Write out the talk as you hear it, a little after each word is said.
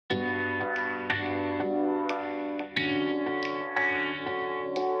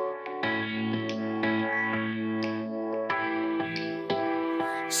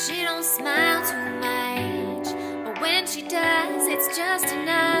just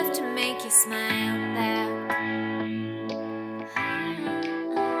enough to make you smile back.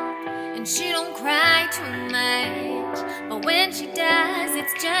 And she don't cry too much, but when she does,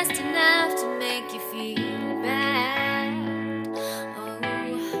 it's just enough to make you feel bad. Oh,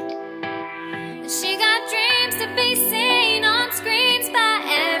 she got dreams to be seen on screens by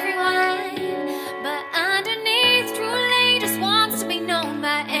everyone, but underneath truly just wants to be known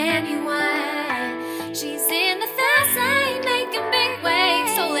by anyone. She's in the fast lane making big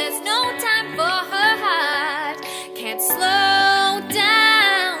waves, so there's no time for her heart. Can't slow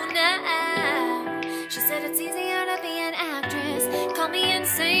down now. She said it's easier to be an actress. Call me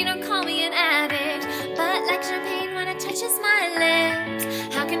insane or call me an addict, but like champagne when it touches my lips,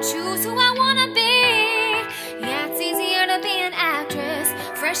 I can choose who I wanna be. Yeah, it's easier to be an actress.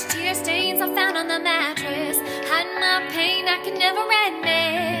 Fresh tear stains I found on the mattress, hiding my pain. I can never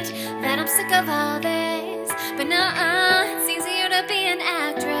admit that I'm sick of all this, but nuh-uh, it's easier to be an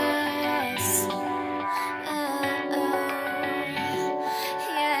actress.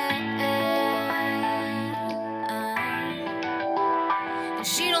 And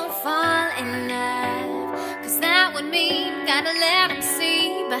she don't fall in love, 'cause that would mean gotta let him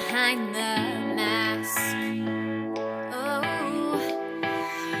see behind the mask. Oh,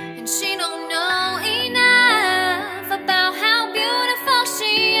 and she don't know enough about how beautiful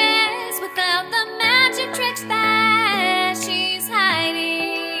she is without the magic tricks that she's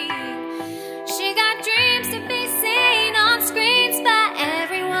hiding. She got dreams to be seen on screens by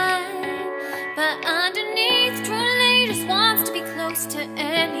everyone, but underneath truly just wants to be close to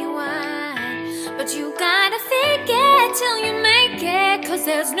anyone. But you gotta fake it till you make it, 'cause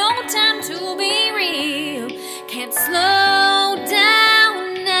there's no time to be real. Can't slow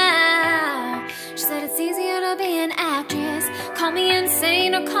down now. She said it's easier to be an actress. Call me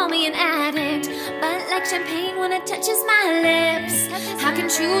insane or call me an addict, but like champagne when it touches my lips, I can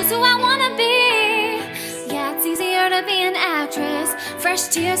choose who I wanna be. Yeah, it's easier to be an actress. Fresh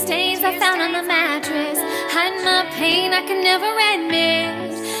tear stains I found on the mattress, hiding my pain. I can never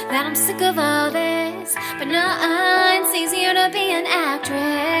admit that I'm sick of all this, but no, it's easier to be an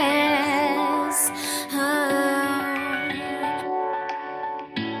actress.